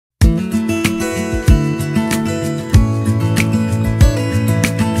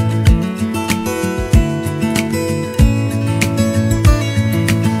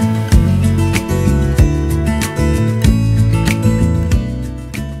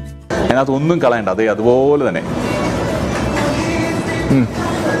അതിനകത്തൊന്നും കളയണ്ട, അതേ അതുപോലെ തന്നെ.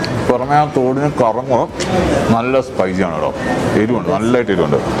 പുറമേ ആ തോടിന് കറങ്ങും, നല്ല സ്പൈസിയാണ് കേട്ടോ, എരിവുണ്ട്, നല്ലതായിട്ട്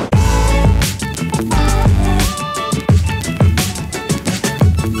എരിവുണ്ട്.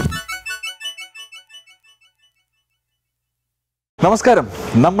 നമസ്കാരം,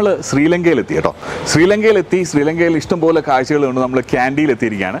 നമ്മൾ ശ്രീലങ്കയിലെത്തി കേട്ടോ. ശ്രീലങ്കയിൽ ഇഷ്ടംപോലെ കാഴ്ചകളുണ്ട്. നമ്മൾ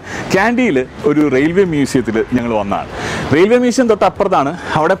കാൻഡിയിലെത്തിയിരിക്കുകയാണ്. കാൻഡിയിൽ ഒരു റെയിൽവേ മ്യൂസിയത്തിൽ ഞങ്ങൾ വന്നതാണ്. റെയിൽവേ മ്യൂസിയം തൊട്ട് അപ്പുറത്താണ്.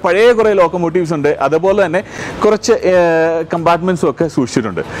 അവിടെ പഴയ കുറേ ലോക്കോമോട്ടീവ്സ് ഉണ്ട്, അതുപോലെ തന്നെ കുറച്ച് കമ്പാർട്ട്മെൻറ്റ്സും ഒക്കെ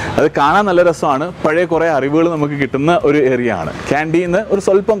സൂക്ഷിച്ചിട്ടുണ്ട്. അത് കാണാൻ നല്ല രസമാണ്. പഴയ കുറേ അറിവുകൾ നമുക്ക് കിട്ടുന്ന ഒരു ഏരിയ ആണ്. കാൻഡിയിൽ നിന്ന് ഒരു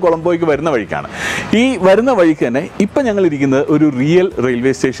സ്വല്പം കൊളംബോയ്ക്ക് വരുന്ന വഴിക്കാണ്. ഈ വരുന്ന വഴിക്ക് തന്നെ ഇപ്പം ഞങ്ങൾ ഇരിക്കുന്നത് ഒരു റിയൽ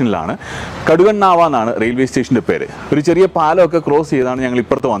റെയിൽവേ സ്റ്റേഷനിലാണ്. കടുകണ്ണാവ എന്നാണ് റെയിൽവേ സ്റ്റേഷൻ്റെ പേര്. ഒരു ചെറിയ പാലമൊക്കെ ക്രോസ് ചെയ്താണ് ഞങ്ങൾ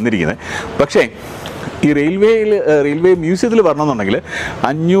ഇപ്പുറത്ത് വന്നിരിക്കുന്നത്. പക്ഷേ ഈ റെയിൽവേ മ്യൂസിയത്തിൽ വരണമെന്നുണ്ടെങ്കിൽ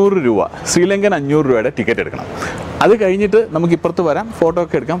 500 രൂപ, ശ്രീലങ്കൻ 500 രൂപയുടെ ടിക്കറ്റ് എടുക്കണം. അത് കഴിഞ്ഞിട്ട് നമുക്ക് ഇപ്പുറത്ത് വരാം, ഫോട്ടോ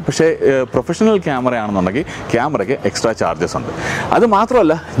ഒക്കെ എടുക്കാം. പക്ഷേ പ്രൊഫഷണൽ ക്യാമറയാണെന്നുണ്ടെങ്കിൽ ക്യാമറയ്ക്ക് എക്സ്ട്രാ ചാർജസ് ഉണ്ട്. അത്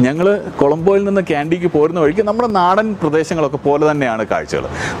മാത്രമല്ല, ഞങ്ങൾ കൊളംബോയിൽ നിന്ന് കാൻഡിക്ക് പോരുന്ന വഴിക്ക് നമ്മുടെ നാടൻ പ്രദേശങ്ങളൊക്കെ പോലെ തന്നെയാണ് കാഴ്ചകൾ.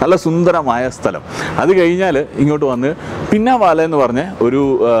 നല്ല സുന്ദരമായ സ്ഥലം. അത് കഴിഞ്ഞാൽ ഇങ്ങോട്ട് വന്ന് പിന്നാവാല എന്ന് പറഞ്ഞ് ഒരു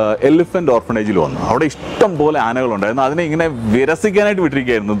എലിഫൻ്റ് ഓർഫനേജിൽ വന്നു. അവിടെ ഇഷ്ടം പോലെ ആനകളുണ്ടായിരുന്നു. അതിനെ ഇങ്ങനെ വിരസിക്കാനായിട്ട്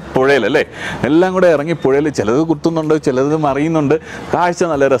വിട്ടിരിക്കുകയായിരുന്നു പുഴയിലല്ലേ. എല്ലാം കൂടെ ഇറങ്ങി പുഴയിൽ ചിലത് കുത്തുന്നുണ്ട്, ചിലത് മറിയുന്നുണ്ട്. കാഴ്ച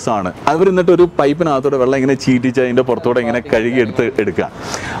നല്ല രസമാണ്. അവർ എന്നിട്ട് ഒരു പൈപ്പിനകത്തോടെ വെള്ളം ഇങ്ങനെ ചീറ്റിച്ച് അതിൻ്റെ പുറത്തോടെ ഇങ്ങനെ കഴുകി എടുക്കുക.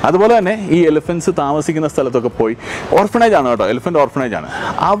 അതുപോലെ തന്നെ ഈ എലിഫൻസ് താമസിക്കുന്ന സ്ഥലത്തൊക്കെ പോയി, ഓർഫനേജ് ആണ് കേട്ടോ, എലിഫൻ്റ് ഓർഫനേജ് ആണ്.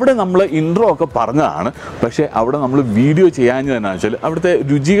 അവിടെ നമ്മൾ ഇൻട്രോ ഒക്കെ പറഞ്ഞതാണ്. പക്ഷേ അവിടെ നമ്മൾ വീഡിയോ ചെയ്യാഞ്ഞതെന്നു വെച്ചാൽ അവിടുത്തെ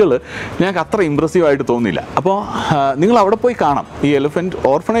രുചികൾ ഞങ്ങൾക്ക് അത്ര ഇമ്പ്രസീവായിട്ട് തോന്നിയില്ല. അപ്പോൾ നിങ്ങൾ അവിടെ പോയി കാണാം, ഈ എലിഫൻ്റ്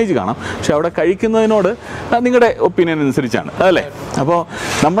ഓർഫനേജ് കാണാം. പക്ഷെ അവിടെ കഴിക്കുന്നതിനോട് നിങ്ങളുടെ ഒപ്പീനിയൻ അനുസരിച്ചാണ് അതല്ലേ. അപ്പോൾ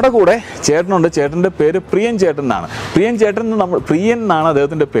നമ്മുടെ കൂടെ ചേട്ടനുണ്ട്. ചേട്ടൻ്റെ പേര് പ്രിയൻ ചേട്ടൻ എന്നാണ്. പ്രിയൻ എന്നാണ്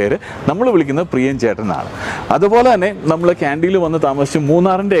അദ്ദേഹത്തിൻ്റെ പേര്. നമ്മൾ വിളിക്കുന്നത് പ്രിയൻ ചേട്ടൻ എന്നാണ്. അതുപോലെ തന്നെ നമ്മൾ കാൻഡിയിൽ വന്ന് താമസിച്ച്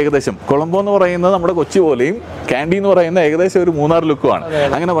മൂന്നാറിൻ്റെ ഏകദേശം, കൊളംബോ എന്ന് പറയുന്നത് നമ്മുടെ കൊച്ചി പോലെയും കാൻഡി എന്ന് പറയുന്ന ഏകദേശം ഒരു മൂന്നാർ ലുക്കുമാണ്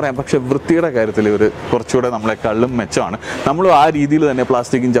അങ്ങനെ പറയാം. പക്ഷെ വൃത്തിയുടെ കാര്യത്തിൽ ഒരു കുറച്ചുകൂടെ നമ്മളെക്കാളും മെച്ചമാണ്. നമ്മളും ആ രീതിയിൽ തന്നെ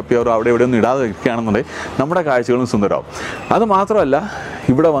പ്ലാസ്റ്റിക്കും ചപ്പിയോറും അവിടെ ഇവിടെ ഒന്നും ഇടാതെ വയ്ക്കുകയാണെന്നുണ്ടെങ്കിൽ നമ്മുടെ കാഴ്ചകളും സുന്ദരമാവും. അത് മാത്രമല്ല,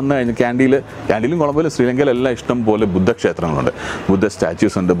 ഇവിടെ വന്നു കഴിഞ്ഞാൽ കാൻഡിയിലും കൊളംബോയിലും ശ്രീലങ്കയിലെല്ലാം ഇഷ്ടം പോലെ ബുദ്ധക്ഷേത്രങ്ങളുണ്ട്. ബുദ്ധ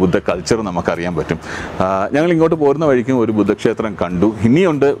സ്റ്റാച്യൂസ് ഉണ്ട്, ബുദ്ധ കൾച്ചർ നമുക്കറിയാൻ പറ്റും. ഞങ്ങൾ ഇങ്ങോട്ട് പോരുന്ന വഴിക്കും ഒരു ബുദ്ധക്ഷേത്രം കണ്ടു.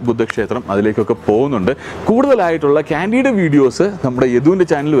 ഇനിയുണ്ട് ബുദ്ധക്ഷേത്രം, അതിലേക്കൊക്കെ പോകുന്നുണ്ട്. കൂടുതലായിട്ടുള്ള കാൻഡിയുടെ വീഡിയോസ് നമ്മുടെ യദുവിൻ്റെ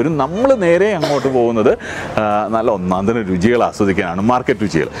ചാനലിൽ വരും. നമ്മൾ നേരെ അങ്ങോട്ട് പോകുന്നത് നല്ല ഒന്നാന്തരം രുചികൾ ആസ്വദിക്കാനാണ്, മാർക്കറ്റ്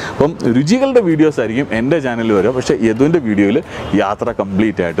രുചികൾ. അപ്പം രുചികളുടെ വീഡിയോസ് ആയിരിക്കും എൻ്റെ ചാനലിൽ വരിക. പക്ഷേ യദുവിൻ്റെ വീഡിയോയിൽ യാത്ര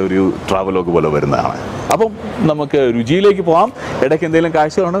കംപ്ലീറ്റ് ആയിട്ട് ഒരു ട്രാവലോഗ് പോലെ വരുന്നതാണ്. അപ്പം നമുക്ക് രുചിയിലേക്ക് പോകാം. ഇടയ്ക്ക് എന്തെങ്കിലും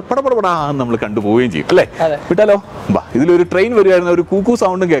കാഴ്ചകളാണ് പടപടപടാ നമ്മൾ കണ്ടുപോവുകയും ചെയ്യും അല്ലേ. വിട്ടാലോ? ബാ, ഇതിലൊരു ട്രെയിൻ വരികയായിരുന്നു, ഒരു കൂക്കു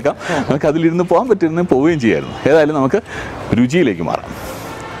സൗണ്ടും കേൾക്കാം. നമുക്ക് അതിലിരുന്ന് പോകാൻ പറ്റിയിരുന്ന് പോവുകയും ചെയ്യായിരുന്നു. ഏതായാലും നമുക്ക് രുചിയിലേക്ക് മാറാം.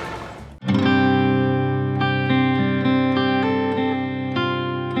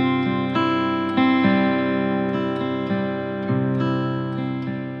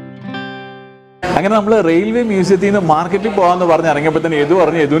 അങ്ങനെ നമ്മൾ റെയിൽവേ മ്യൂസിയത്തിൽ നിന്ന് മാർക്കറ്റിൽ പോകാമെന്ന് പറഞ്ഞ് ഇറങ്ങിയപ്പോൾ തന്നെ യദു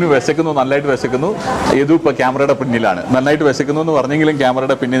പറഞ്ഞു യദുവിന് വിശക്കുന്നു, നല്ലതായിട്ട് വിശക്കുന്നു. യദു ഇപ്പോൾ ക്യാമറയുടെ പിന്നിലാണ്. നന്നായിട്ട് വിശക്കുന്നു എന്ന് പറഞ്ഞെങ്കിലും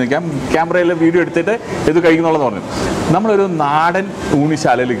ക്യാമറയുടെ പിന്നിൽ നിൽക്കാം, ക്യാമറയിൽ വീഡിയോ എടുത്തിട്ട് യദു കഴിക്കുന്നുള്ളതെന്ന് പറഞ്ഞു. നമ്മളൊരു നാടൻ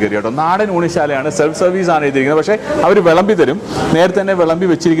ഊണിശാലയിൽ കയറി കേട്ടോ. നാടൻ ഊണിശാലയാണ്, സെൽഫ് സർവീസ് ആണ് ചെയ്തിരിക്കുന്നത്. പക്ഷേ അവർ വിളമ്പി തരും, നേരത്തെ തന്നെ വിളമ്പി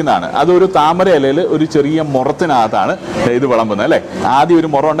വെച്ചിരിക്കുന്നതാണ്. അതൊരു താമര ഇലയിൽ ഒരു ചെറിയ മുറത്തിനകത്താണ് ഇത് വിളമ്പുന്നത് അല്ലേ. ആദ്യം ഒരു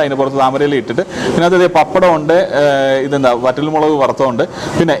മുറ ഉണ്ട്, അതിന് പുറത്ത് താമരയില ഇട്ടിട്ട് പിന്നെ അത് പപ്പടമുണ്ട്, ഇതെന്താ വറ്റൽമുളക് വറുത്തമുണ്ട്.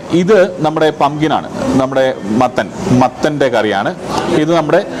 പിന്നെ ഇത് നമ്മുടെ പംകിനാണ്, നമ്മുടെ മത്തൻ്റെ കറിയാണ്. ഇത്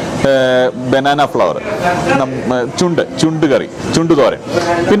നമ്മുടെ ബനാന ഫ്ലവർ, ചുണ്ട് കറി, ചുണ്ട് തോരൻ.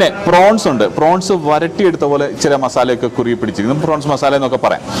 പിന്നെ പ്രോൺസ് ഉണ്ട്. പ്രോൺസ് വരട്ടിയെടുത്ത പോലെ ചില മസാലയൊക്കെ കുറുകി പിടിച്ചിരിക്കുന്നു, പ്രോൺസ് മസാല എന്നൊക്കെ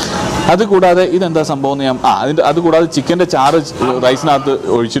പറയാം. അതുകൂടാതെ ഇതെന്താ സംഭവം എന്ന് അതുകൂടാതെ ചിക്കൻ്റെ ചാറ് റൈസിനകത്ത്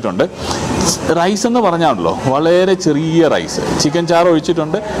ഒഴിച്ചിട്ടുണ്ട്. റൈസ് എന്ന് പറഞ്ഞാണല്ലോ വളരെ ചെറിയ റൈസ്, ചിക്കൻ ചാറ്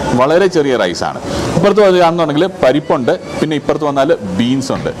ഒഴിച്ചിട്ടുണ്ട്, വളരെ ചെറിയ റൈസാണ്. ഇപ്പുറത്ത് വരികയാണെന്നുണ്ടെങ്കിൽ പരിപ്പുണ്ട്. പിന്നെ ഇപ്പുറത്ത് വന്നാൽ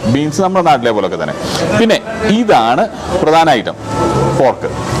ബീൻസ് ഉണ്ട്. ബീൻസ് നമ്മുടെ നാട്ടിലെ പോലൊക്കെ തന്നെ. പിന്നെ ഇതാണ് പ്രധാന ഐറ്റം,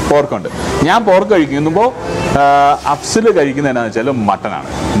 പോർക്കുണ്ട്. ഞാൻ പോർക്ക് കഴിക്കുമ്പോൾ അഫ്സൽ കഴിക്കുന്നത് എന്നാന്ന് വെച്ചാൽ മട്ടനാണ്.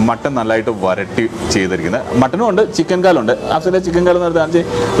 മട്ടൻ നല്ലതായിട്ട് വരട്ടി ചെയ്തിരിക്കുന്നത്. മട്ടനും ഉണ്ട്, ചിക്കൻ കാലുണ്ട്. അഫ്സലെ ചിക്കൻ കാല് നേരത്തെ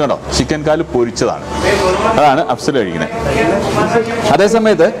കണ്ടോ, ചിക്കൻ കാല് പൊരിച്ചതാണ്, അതാണ് അഫ്സൽ കഴിക്കുന്നത്.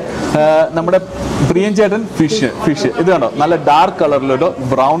 അതേസമയത്ത് നമ്മുടെ പ്രിയൻ ചേട്ടൻ ഫിഷ് ഇത് കണ്ടോ, നല്ല ഡാർക്ക് കളറിലൊരു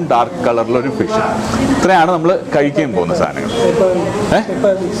ബ്രൗൺ ഡാർക്ക് കളറിലൊരു ഫിഷ്. ഇത്രയാണ് നമ്മൾ കഴിക്കാൻ പോകുന്ന സാധനങ്ങൾ.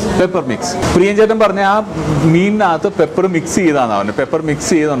 Pepper mix. പ്രിയൻ ചേട്ടൻ പറഞ്ഞ ആ മീനിനകത്ത് പെപ്പർ മിക്സ് ചെയ്താണ് അവന്, പെപ്പർ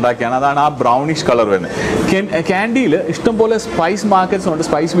മിക്സ് ചെയ്തുണ്ടാക്കിയാണ്, അതാണ് ആ ബ്രൗണിഷ് കളർ വരുന്നത്. കാൻഡിയിൽ ഇഷ്ടംപോലെ സ്പൈസ് മാർക്കറ്റ്സും ഉണ്ട്,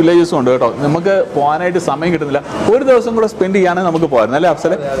 സ്പൈസ് വില്ലേജസും ഉണ്ട് കേട്ടോ. നമുക്ക് പോകാനായിട്ട് സമയം കിട്ടുന്നില്ല. ഒരു ദിവസം കൂടെ സ്പെൻഡ് ചെയ്യാനാണ് നമുക്ക് പോകാറുണ്ട് അല്ലേ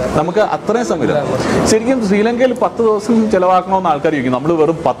അഫ്സലെ? നമുക്ക് അത്രയും സമയമില്ല. ശരിക്കും ശ്രീലങ്കയിൽ 10 ദിവസം ചിലവാക്കണമെന്ന് ആൾക്കാർ ചോദിക്കും. നമ്മൾ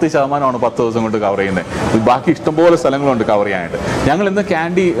വെറും 10 10% ദിവസം കൊണ്ട് കവർ ചെയ്യുന്നത്. ബാക്കി ഇഷ്ടംപോലെ സ്ഥലങ്ങളുണ്ട് കവർ ചെയ്യാനായിട്ട്. ഞങ്ങൾ ഇന്ന്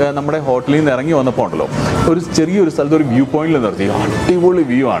കാൻഡി നമ്മുടെ ഹോട്ടലിൽ നിന്ന് ഇറങ്ങി വന്നപ്പോൾ ഉണ്ടല്ലോ, ഒരു ചെറിയൊരു സ്ഥലത്ത് ഒരു വ്യൂ പോയിന്റിൽ നിർത്തി. അടിപൊളി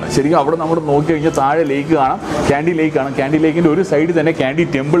വ്യൂ ആണ് ശരിക്കും. അവിടെ നമ്മൾ നോക്കി കഴിഞ്ഞാൽ താഴെ ലേക്ക് കാണാം, കാൻഡി ലേക്ക് കാണാം. കാൻഡി ലേക്കിൻ്റെ ഒരു സൈഡിൽ തന്നെ കാൻഡി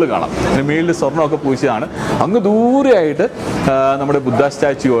ടെമ്പിൾ കാണാം. അതിന് മേളിൽ സ്വർണ്ണമൊക്കെ പൂശിയതാണ്. അങ്ങ് ദൂരെയായിട്ട് നമ്മുടെ ബുദ്ധ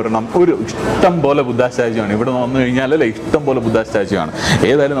സ്റ്റാച്യു ഒരെണ്ണം, ഒരു ഇഷ്ടം പോലെ ബുദ്ധ സ്റ്റാച്യു ആണ്. ഇവിടെ വന്നു കഴിഞ്ഞാലല്ലേ ഇഷ്ടം പോലെ ബുദ്ധ സ്റ്റാച്യു ആണ്.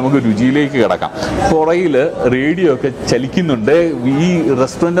 ഏതായാലും നമുക്ക് രുചിയിലേക്ക് കിടക്കാം. പുറയിൽ റേഡിയോ ഒക്കെ ചലിക്കുന്നുണ്ട്. ഈ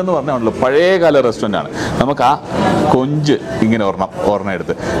റെസ്റ്റോറൻ്റ് എന്ന് പറഞ്ഞാണല്ലോ പഴയകാല റെസ്റ്റോറൻ്റ് ആണ്. നമുക്ക് ആ കൊഞ്ച് ഇങ്ങനെ ഒരെണ്ണം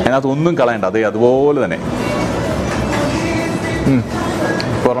എടുത്ത് അതിനകത്ത് ഒന്നും കളയണ്ട, അതേ അതുപോലെ തന്നെ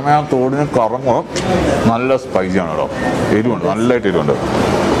പുറമേ ആ തോടിന് കറങ്ങും. നല്ല സ്പൈസിയാണ് കേട്ടോ, എരിവുണ്ട്, നല്ലതായിട്ട് എരിവുണ്ട്.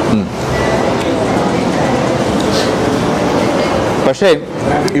 പക്ഷേ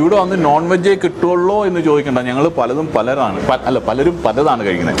ഇവിടെ വന്ന് നോൺ വെജേ കിട്ടുള്ളൂ എന്ന് ചോദിക്കണ്ട. ഞങ്ങൾ പലരും പലതാണ്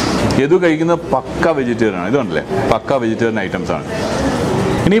കഴിക്കുന്നത്. ഏതു കഴിക്കുന്നത് പക്ക വെജിറ്റേറിയൻ ആണ്. ഇതുണ്ടല്ലേ പക്ക വെജിറ്റേറിയൻ ഐറ്റംസ് ആണ്.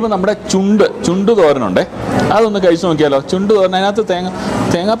 ഇനിയിപ്പോൾ നമ്മുടെ ചുണ്ട് തോരനുണ്ടേ, അതൊന്ന് കഴിച്ചു നോക്കിയാലോ. ചുണ്ട് തോരൻ അതിനകത്ത്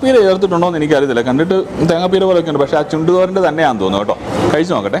തേങ്ങാപ്പീര ചേർത്തിട്ടുണ്ടോ എന്ന് എനിക്കറിയത്തില്ല. കണ്ടിട്ട് തേങ്ങാപ്പീര പോലെയൊക്കെ ഉണ്ട്, പക്ഷേ ആ ചുണ്ട് തോരൻ്റെ തന്നെയാണെന്ന് തോന്നുന്നു കേട്ടോ.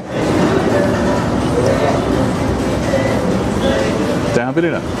 കഴിച്ചു നോക്കട്ടെ.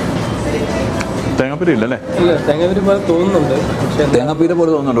 തേങ്ങാപ്പീര ഇല്ലല്ലേ? തേങ്ങാപ്പീര പോലെ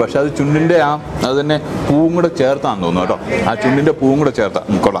തോന്നുന്നുണ്ട്, പക്ഷെ അത് ചുണ്ടിൻ്റെ അത് തന്നെ പൂവും കൂടെ ചേർത്താന്ന് തോന്നുന്നു കേട്ടോ. ആ ചുണ്ടിൻ്റെ പൂവും കൂടെ ചേർത്താ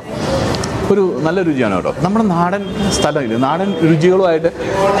കൊള്ളാം. ഒരു നല്ല രുചിയാണ് കേട്ടോ. നമ്മുടെ നാടൻ സ്ഥലമില്ല, നാടൻ രുചികളുമായിട്ട്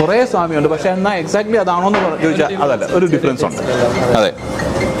കുറേ സാമ്യമുണ്ട്. പക്ഷേ എന്നാൽ എക്സാക്ട്ലി അതാണോ എന്ന് ചോദിച്ചാൽ അതല്ല, ഒരു ഡിഫറൻസ് ഉണ്ട്. അതെ,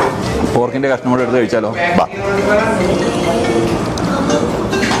 പോർക്കിൻ്റെ കഷ്ണം കൂടെ എടുത്ത് കഴിച്ചാലോ.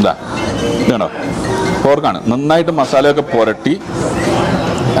 ഇതാണോ പോർക്കാണ്. നന്നായിട്ട് മസാലയൊക്കെ പുരട്ടി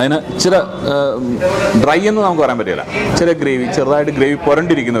അതിന് ഇച്ചിരി ഡ്രൈ എന്ന് നമുക്ക് പറയാൻ പറ്റില്ല, ചെറുതായിട്ട് ഗ്രേവി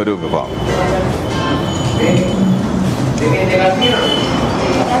പുരണ്ടിരിക്കുന്ന ഒരു വിഭവം.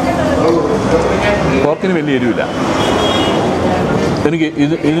 പോർക്കിന് വലിയ എരിവില്ല. എനിക്ക്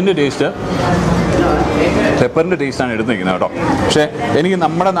ഇതിൻ്റെ ടേസ്റ്റ് പെപ്പറിൻ്റെ ടേസ്റ്റാണ് എടുത്തിരിക്കുന്നത് കേട്ടോ. പക്ഷേ എനിക്ക്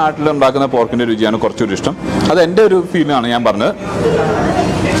നമ്മുടെ നാട്ടിലുണ്ടാക്കുന്ന പോർക്കിൻ്റെ രുചിയാണ് കുറച്ചുകൂടി ഇഷ്ടം. അത് എൻ്റെ ഒരു ഫീലാണ് ഞാൻ പറഞ്ഞത്.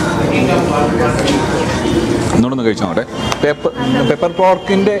 ഒന്നുകൂടെ കഴിച്ചു നോട്ടെ. പെപ്പർ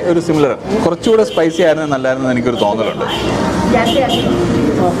പോർക്കിൻ്റെ ഒരു സിമിലർ, കുറച്ചുകൂടെ സ്പൈസി ആയിരുന്നു നല്ലായിരുന്നു എനിക്കൊരു തോന്നലുണ്ട്.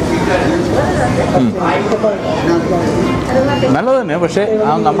 നല്ലത് തന്നെ, പക്ഷേ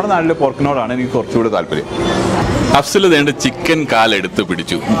നമ്മുടെ നാട്ടിലെ പോർക്കിനോടാണ് എനിക്ക് കുറച്ചുകൂടെ താല്പര്യം. അഫ്സൽ വേണ്ട ചിക്കൻ കാലെടുത്ത്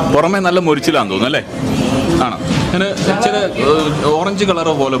പിടിച്ചു. പുറമേ നല്ല മുരിച്ചിലാന്ന് തോന്നുന്നു അല്ലേ? ആണ്. അങ്ങനെ ചില ഓറഞ്ച് കളർ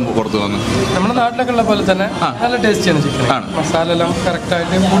പോലെ പുറത്ത് വന്നു. നമ്മുടെ നാട്ടിലൊക്കെ ഉള്ള പോലെ തന്നെ നല്ല ടേസ്റ്റിയാണ് ചിക്കൻ. ആണ്. മസാല എല്ലാം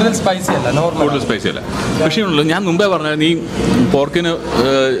കറക്റ്റായിട്ട്, കൂടുതൽ സ്പൈസി അല്ല, കൂടുതൽ സ്പൈസി അല്ല. പക്ഷേ ഉള്ളൂ ഞാൻ മുമ്പേ പറഞ്ഞത് നീ പോർക്കിന്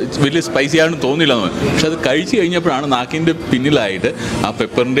വലിയ സ്പൈസി ആണെന്ന് തോന്നില്ല എന്ന്. പക്ഷെ അത് കഴിച്ചു കഴിഞ്ഞപ്പോഴാണ് നാക്കിൻ്റെ പിന്നിലായിട്ട് ആ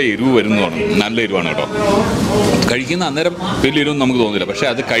പെപ്പറിൻ്റെ എരിവ് വരുന്നതാണ്. നല്ല എരിവാണ് കേട്ടോ. കഴിക്കുന്ന അന്നേരം വലിയ എരിവൊന്നും നമുക്ക് തോന്നില്ല, പക്ഷേ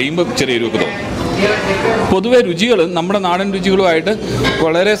അത് കഴിയുമ്പോൾ ചെറിയ എരിവൊക്കെ തോന്നും. പൊതുവെ രുചികൾ നമ്മുടെ നാടൻ രുചികളുമായിട്ട്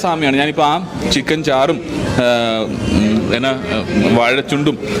വളരെ സാമ്യമാണ്. ഞാനിപ്പോൾ ആ ചിക്കൻ ചാറും എന്നാ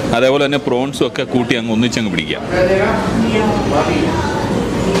വാഴച്ചുണ്ടും അതേപോലെ തന്നെ പ്രോൺസും ഒക്കെ കൂട്ടി അങ്ങ് ഒന്നിച്ചങ്ങ് പിടിക്കാം.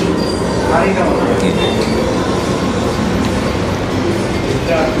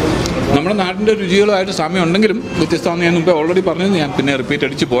 നമ്മുടെ നാടിൻ്റെ രുചികളുമായിട്ട് സാമ്യം ഉണ്ടെങ്കിലും വ്യത്യസ്തമാണെന്ന് ഞാൻ മുമ്പേ ഓൾറെഡി പറഞ്ഞത്. ഞാൻ പിന്നെ റിപ്പീറ്റ്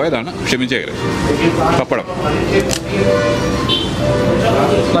അടിച്ച് പോയതാണ്, ക്ഷമിച്ചേക്കരുത്. പപ്പടം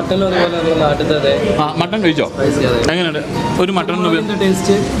മട്ടൺ കഴിച്ചോ? എങ്ങനെയുണ്ട്? ഒരു മട്ടൺ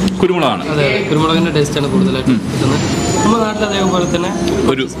ടേസ്റ്റ് കുരുമുളകാണ്, കുരുമുളകിന്റെ ടേസ്റ്റാണ് കൂടുതലായിട്ട് കിട്ടുന്നത്. നമ്മുടെ നാട്ടിൽ അതേപോലെ തന്നെ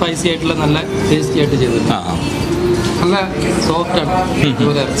ഒരു സ്പൈസി ആയിട്ടുള്ള നല്ല ടേസ്റ്റി ആയിട്ട് ചെയ്തിട്ടുണ്ട്. നല്ല സോഫ്റ്റാണ്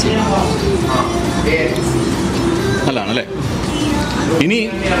ഇറച്ചി. നല്ലതാണല്ലേ? ഇനി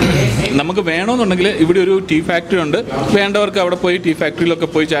നമുക്ക് വേണമെന്നുണ്ടെങ്കിൽ ഇവിടെ ഒരു ടീ ഫാക്ടറി ഉണ്ട്. വേണ്ടവർക്ക് അവിടെ പോയി ടീ ഫാക്ടറിയിലൊക്കെ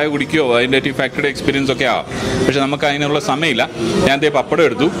പോയി ചായ കുടിക്കുകയോ അതിൻ്റെ ടീ ഫാക്ടറിയുടെ എക്സ്പീരിയൻസ് ഒക്കെ ആവാം. പക്ഷെ നമുക്ക് അതിനുള്ള സമയമില്ല. ഞാൻ ദേ പപ്പടം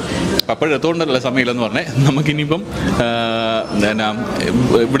എടുത്തു. പപ്പടം എടുത്തുകൊണ്ടല്ല സമയമില്ലെന്ന് പറഞ്ഞാൽ നമുക്കിനിയിപ്പം എന്നാ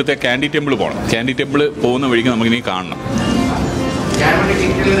ഇവിടുത്തെ കാൻഡി ടെമ്പിൾ പോകണം. കാൻഡി ടെമ്പിൾ പോകുന്ന വഴിക്ക് നമുക്കിനി കാണണം.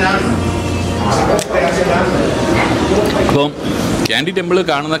 അപ്പം കാൻഡി ടെമ്പിൾ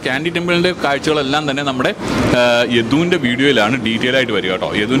കാണുന്ന കാൻഡി ടെമ്പിളിൻ്റെ കാഴ്ചകളെല്ലാം തന്നെ നമ്മുടെ യദുവിൻ്റെ വീഡിയോയിലാണ് ഡീറ്റെയിൽ ആയിട്ട് വരിക കേട്ടോ.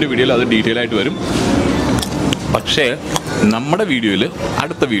 യദുവിൻ്റെ വീഡിയോയിൽ അത് ഡീറ്റെയിൽ ആയിട്ട് വരും. പക്ഷേ നമ്മുടെ വീഡിയോയിൽ,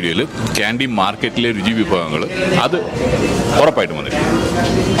 അടുത്ത വീഡിയോയിൽ കാൻഡി മാർക്കറ്റിലെ രുചി വിഭവങ്ങൾ അത് ഉറപ്പായിട്ടും വന്നിരിക്കും.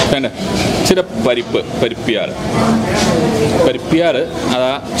 വേണ്ട ചില പരിപ്പിയാർ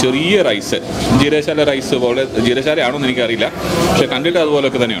അതാ ചെറിയ റൈസ്, ജീരശാല റൈസ് പോലെ, ജീരശാലയാണോ എന്ന് എനിക്കറിയില്ല, പക്ഷെ കണ്ടിട്ട്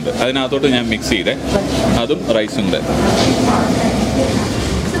അതുപോലെയൊക്കെ തന്നെയുണ്ട്. അതിനകത്തോട്ട് ഞാൻ മിക്സ് ചെയ്തേ, അതും റൈസും കൂടെ.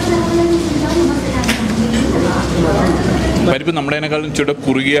 പരിപ്പ് നമ്മുടേതിനേക്കാളും ഇച്ചിരി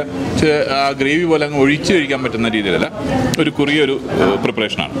കുറുകിയ ഗ്രേവി പോലെ അങ്ങ് ഒഴിച്ച് കഴിക്കാൻ പറ്റുന്ന രീതിയിലല്ല, ഒരു കുറുകിയൊരു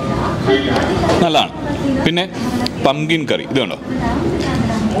പ്രിപ്പറേഷനാണ്. നല്ലതാണ്. പിന്നെ പംകിൻ കറി, ഇത് കണ്ടോ,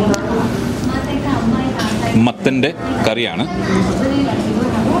 മത്തൻ്റെ കറിയാണ്.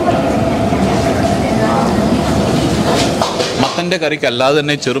 മത്തൻ്റെ കറിക്ക് അല്ലാതെ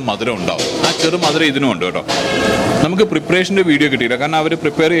തന്നെ ചെറു മധുരം ഉണ്ടാവും. ആ ചെറു മധുരം ഇതിനും ഉണ്ട് കേട്ടോ. നമുക്ക് പ്രിപ്പറേഷൻ്റെ വീഡിയോ കിട്ടിയില്ല, കാരണം അവർ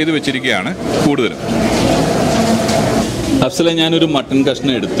പ്രിപ്പയർ ചെയ്ത് വെച്ചിരിക്കുകയാണ് കൂടുതലും. അഫ്സലെ ഞാനൊരു മട്ടൻ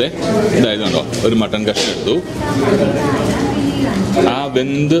കഷ്ണം എടുത്ത് ഇതായതുണ്ടോ, ഒരു മട്ടൻ കഷ്ണം എടുത്തു. ആ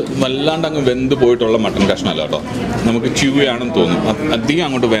വല്ലാണ്ട് അങ്ങ് വെന്ത് പോയിട്ടുള്ള മട്ടൻ കഷ്ണമല്ല കേട്ടോ, നമുക്ക് ച്യൂയാണെന്ന് തോന്നും. അധികം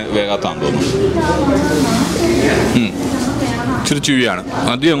അങ്ങോട്ട് വേഗാത്താന്ന് തോന്നും. ഇച്ചിരി ച്യൂയാണ്,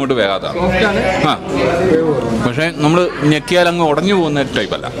 അധികം അങ്ങോട്ട് വേഗാത്താണ്. ആ, പക്ഷേ നമ്മൾ ഞെക്കിയാൽ അങ്ങ് ഉടഞ്ഞു പോകുന്ന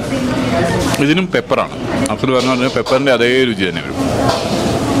ടൈപ്പല്ല. ഇതിനും പെപ്പറാണ്. അഫ്സൽ പറഞ്ഞ പെപ്പറിൻ്റെ അതേ രുചി തന്നെ വരും.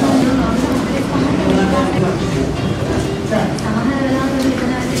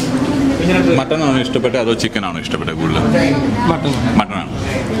 മട്ടനാണോ ഇഷ്ടപ്പെട്ടത് അതോ ചിക്കനാണോ ഇഷ്ടപ്പെട്ടത് കൂടുതൽ? മട്ടനാണ്.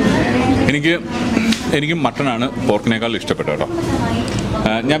 എനിക്ക് മട്ടനാണ് പോർക്കിനേക്കാൾ ഇഷ്ടപ്പെട്ടത് കേട്ടോ.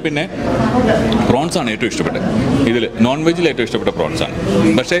 ഞാൻ പിന്നെ പ്രോൺസാണ് ഏറ്റവും ഇഷ്ടപ്പെട്ടത്. ഇതിൽ നോൺ വെജിൽ ഏറ്റവും ഇഷ്ടപ്പെട്ട പ്രോൺസാണ്.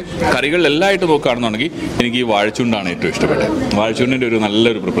 പക്ഷേ കറികളിലെല്ലാമായിട്ട് നോക്കുകയാണെന്നുണ്ടെങ്കിൽ എനിക്ക് ഈ വാഴച്ചുണ്ടാണ് ഏറ്റവും ഇഷ്ടപ്പെട്ടത്. വാഴച്ചുണ്ടിൻ്റെ ഒരു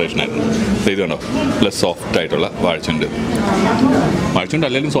നല്ലൊരു പ്രിപ്പറേഷനായിരുന്നു. ഇത് കണ്ടോ, നല്ല സോഫ്റ്റ് ആയിട്ടുള്ള വാഴച്ചുണ്ട്. വാഴച്ചുണ്ട്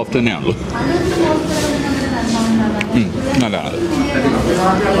അല്ലെങ്കിലും സോഫ്റ്റ് തന്നെയാണല്ലോ. നല്ലതാണ്.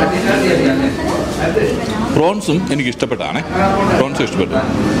 പ്രോൺസും എനിക്ക് ഇഷ്ടപ്പെട്ടാണ്. പ്രോൺസും ഇഷ്ടപ്പെട്ടു.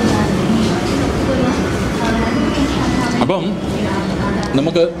 അപ്പം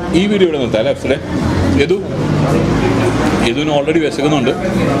നമുക്ക് ഈ വീഡിയോ ഇവിടെ നിർത്താം അല്ലേ അഫ്സലെ? യദുവിന് ഓൾറെഡി വിശക്കുന്നുണ്ട്.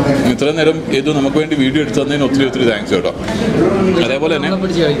 ഇത്രയും നേരം യദു നമുക്ക് വേണ്ടി വീഡിയോ എടുത്തു തന്നതിന് ഒത്തിരി താങ്ക്സ് കേട്ടോ. അതേപോലെ തന്നെ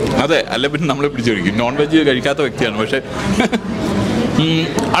അതെ, അല്ല പിന്നെ നമ്മളെ പിടിച്ചു കഴിക്കും. നോൺ വെജ് കഴിക്കാത്ത വ്യക്തിയാണ്. പക്ഷേ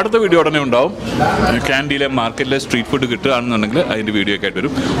അടുത്ത വീഡിയോ ഉടനെ ഉണ്ടാവും. കാൻഡിയിലെ മാർക്കറ്റിലെ സ്ട്രീറ്റ് ഫുഡ് കിട്ടുകയാണെന്നുണ്ടെങ്കിൽ അതിൻ്റെ വീഡിയോ ഒക്കെ ആയിട്ട്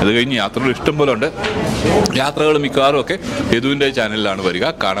വരും. അത് കഴിഞ്ഞ് യാത്രകൾ ഇഷ്ടം പോലെ ഉണ്ട്. യാത്രകൾ മിക്കവാറും ഒക്കെ യദുവിൻ്റെ ചാനലിലാണ് വരിക.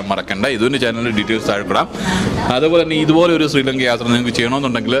 കാണാൻ മറക്കണ്ട. യദുവിൻ്റെ ചാനലിൻ്റെ ഡീറ്റെയിൽസ് താഴെപ്പെടാം. അതുപോലെ തന്നെ ഇതുപോലെ ഒരു ശ്രീലങ്ക യാത്ര നിങ്ങൾക്ക്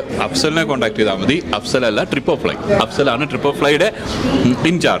ചെയ്യണമെന്നുണ്ടെങ്കിൽ അഫ്സലിനെ കോൺടാക്ട് ചെയ്താൽ മതി. അഫ്സലല്ല, trippofly. അഫ്സലാണ് trippoflyയുടെ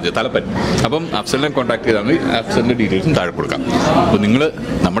ഇൻചാർജ്, തലപ്പൻ. അപ്പം അഫ്സലിനെ കോൺടാക്ട് ചെയ്താൽ മതി. അഫ്സലിൻ്റെ ഡീറ്റെയിൽസും താഴെ കൊടുക്കാം. അപ്പോൾ നിങ്ങൾ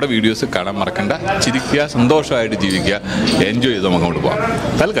നമ്മുടെ വീഡിയോസ് കാണാൻ മറക്കണ്ട. ചിരിക്കുക, സന്തോഷമായിട്ട് ജീവിക്കുക, എൻജോയ് ചെയ്ത് നമുക്ക് അങ്ങോട്ട് പോകാം.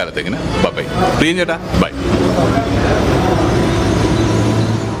 തൽക്കാലത്തേക്കിന് ബൈ. പ്രിയൻ ചേട്ടാ, ബൈ.